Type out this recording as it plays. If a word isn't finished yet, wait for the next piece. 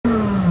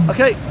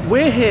Okay,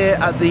 we're here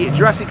at the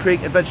Jurassic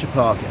Creek Adventure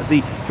Park at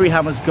the Three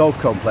Hammers Golf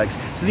Complex.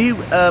 It's a new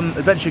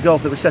adventure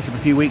golf that was set up a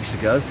few weeks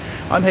ago.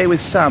 I'm here with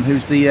Sam,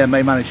 who's the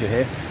main manager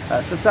here.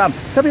 So Sam,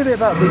 tell me a bit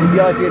about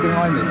the idea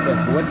behind this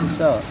festival. When did it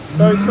start?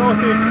 So it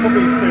started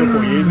probably 3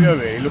 or 4 years ago,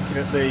 really, looking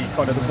at the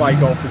kind of the way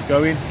golf was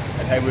going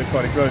and how we were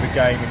trying to grow the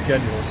game in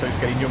general. So it's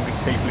getting younger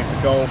people into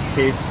golf,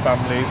 kids,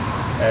 families,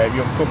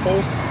 young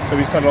couples. So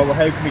it's kind of like, well,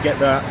 how can we get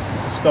that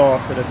to start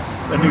at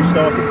a new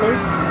starting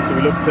point? So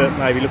we looked at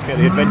maybe looking at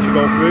the adventure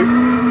golf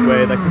route,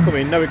 where they can come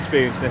in, no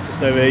experience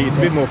necessarily, it's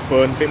a bit more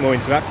fun, a bit more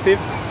interactive.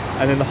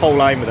 And then the whole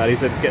aim of that is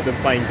to get them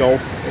playing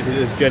golf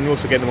as general,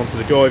 so getting them onto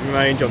the driving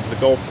range, onto the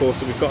golf course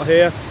that we've got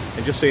here,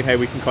 and just seeing how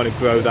we can kind of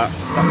grow that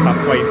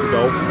pathway into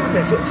golf.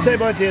 Okay, so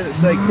same idea that,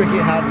 say,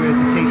 cricket had with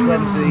the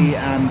T20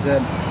 and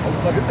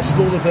like a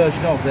smaller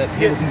version of that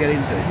people can get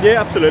into. Yeah,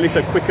 absolutely.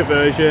 So quicker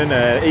version,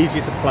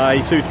 easier to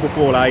play, suitable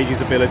for all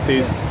ages,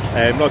 abilities.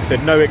 Like I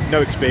said,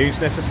 no experience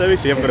necessary,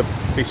 so you haven't got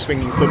to be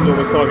swinging clubs all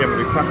the time, you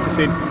haven't got to be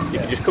practicing. You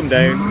can just come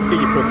down, get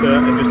your putter,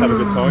 and just have a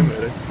good time,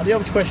 really. And the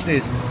obvious question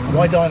is,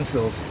 why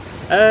dinosaurs?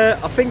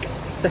 I think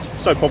they're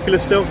so popular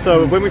still.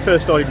 So when we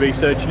first started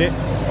researching it,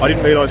 I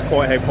didn't realise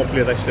quite how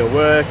popular they still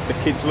were. The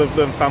kids love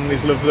them,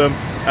 families love them,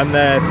 and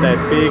they're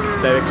big,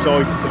 they're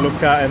exciting to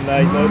look at, and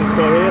they know this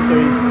guy here, so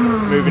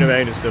he's moving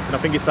around and stuff. And I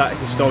think it's that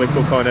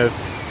historical kind of,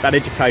 that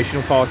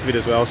educational part of it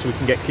as well, so we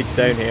can get kids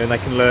down here and they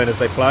can learn as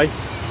they play.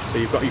 So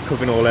you're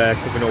covering all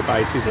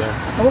bases there.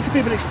 And what can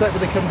people expect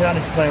when they come down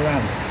to play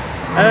around?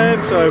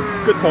 So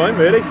good time,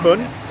 really fun,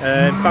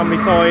 family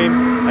time.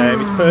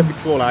 It's perfect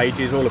for all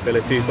ages, all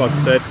abilities, like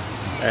I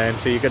said.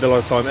 So you get a lot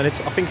of time, and I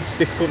think it's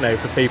difficult now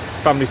for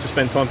families to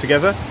spend time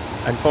together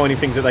and finding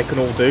things that they can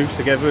all do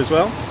together as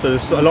well. So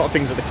there's a lot of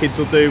things that the kids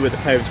will do where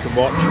the parents can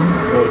watch,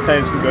 or the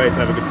parents can go out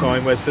and have a good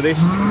time. Whereas for this,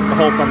 the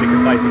whole family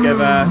can play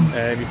together.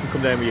 You can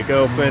come down with your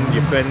girlfriend,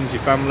 your friends,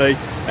 your family,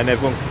 and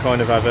everyone can kind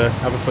of have a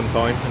fun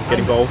time and get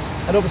involved.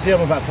 And obviously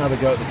I'm about to have a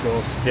go at the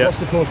course. What's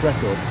the course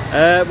record?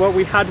 Well,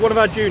 we had one of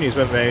our juniors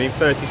went there in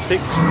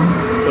 36,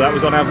 so that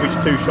was on average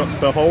 2 shots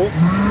per hole.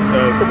 So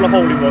a couple of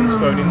hole-in-ones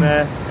thrown in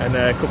there and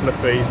a couple of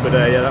threes, but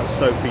yeah, that was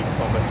Sophie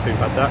Thomas who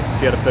had that.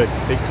 She had a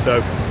 36, so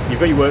you've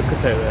got your work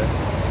cut out there.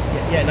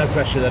 Yeah, no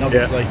pressure then,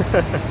 obviously.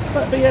 Yeah.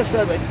 but yes,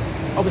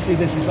 obviously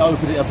this is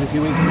opened up a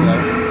few weeks ago,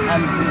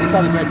 and it's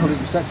had a great public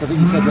reception. I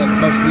think you said that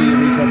most of the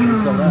weekends have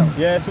been sold out.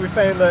 Yeah, so we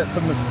found that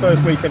from the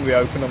first weekend we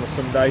opened on the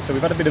Sunday, so we've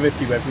had a bit of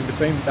iffy weather in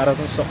between. That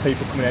hasn't stopped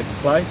people coming out to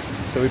play.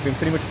 So we've been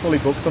pretty much fully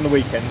booked on the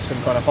weekends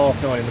from kind of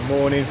 9:30 in the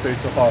morning through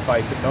to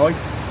 8:30 at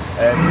night.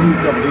 The huge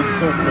job it is,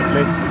 it's all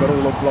floodlit, we've got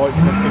all the lights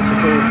and everything,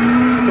 so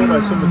it's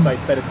almost, some would say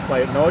it's better to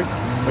play at night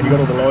when you've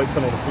got all the lights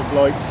and all the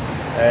floodlights.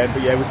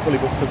 But yeah, we're fully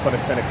booked till kind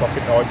of 10 o'clock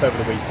at night over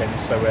the weekends,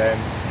 so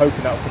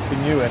hoping that will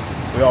continue, and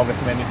we are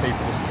recommending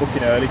people just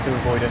booking early to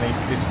avoid any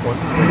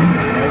disappointment.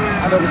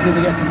 And obviously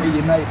they get to meet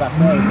your mate back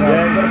there as well.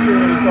 Yeah, we've got a few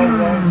of these gold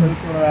ones, so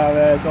this is one of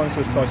our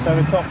dinosaurs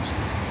Triceratops.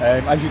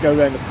 As you go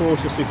around the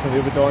course, you'll see some of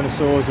the other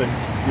dinosaurs, and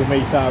you'll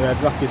meet our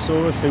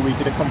Brachiosaurus, who we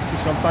did a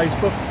competition on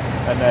Facebook,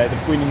 and the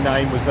winning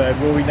name was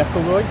Rory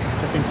Neckelroy,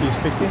 which I think is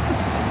fitting.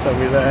 So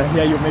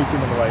yeah, you'll meet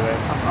him on the way there.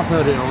 I've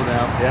heard it all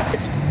now. Yeah.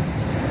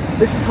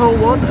 This is hole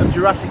 1 of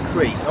Jurassic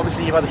Creek.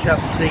 Obviously you've had a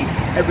chance to see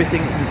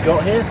everything that we've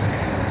got here.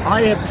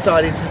 I have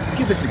decided to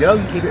give this a go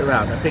and keep it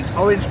around. I picked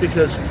orange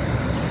because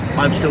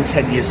I'm still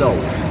 10 years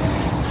old.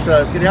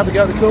 So going to have a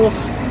go at the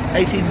course,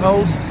 18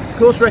 holes.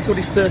 Course record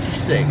is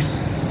 36.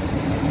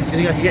 Do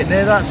you think I can get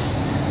near that?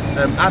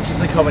 Answers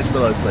in the comments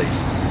below,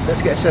 please.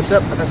 Let's get set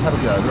up and let's have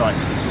a go. Right.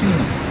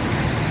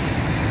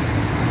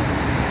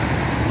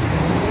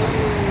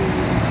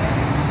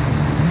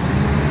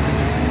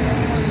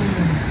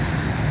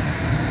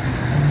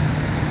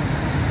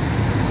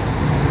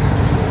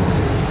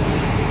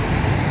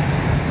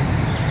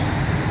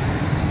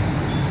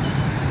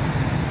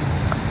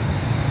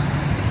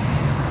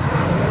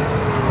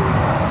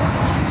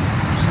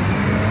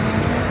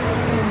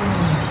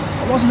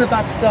 It wasn't a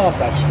bad start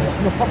actually.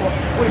 Would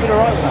have been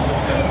alright with that.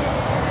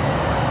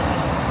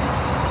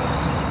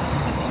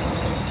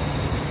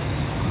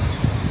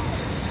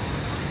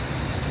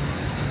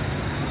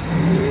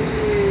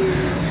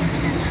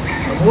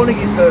 I'm warning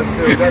you first,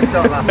 Phil, don't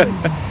start laughing.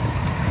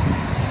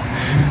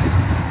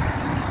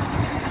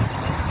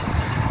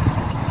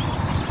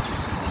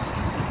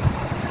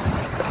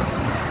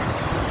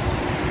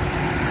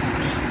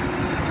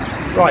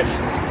 Right,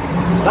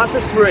 that's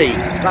a 3,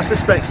 that's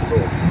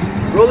respectable.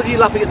 For all of you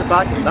laughing at the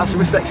back, that's a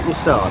respectable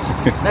start.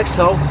 Next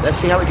hole, let's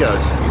see how it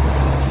goes.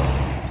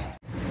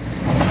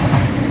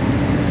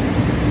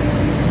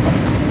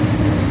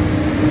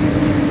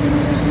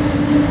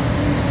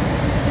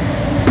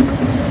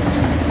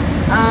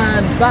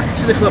 And back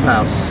to the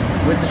clubhouse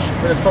with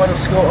the final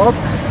score of.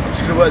 I'm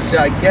just going to work this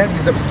out again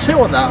because there was 2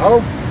 on that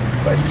hole,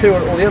 but it's 2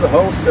 on all the other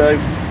holes, so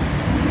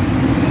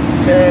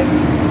 10,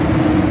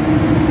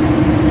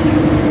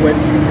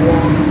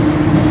 21,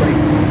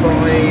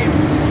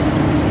 25,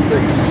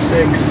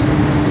 36,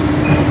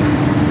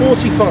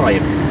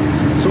 45.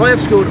 So I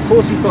have scored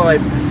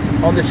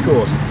 45 on this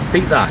course.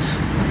 Beat that.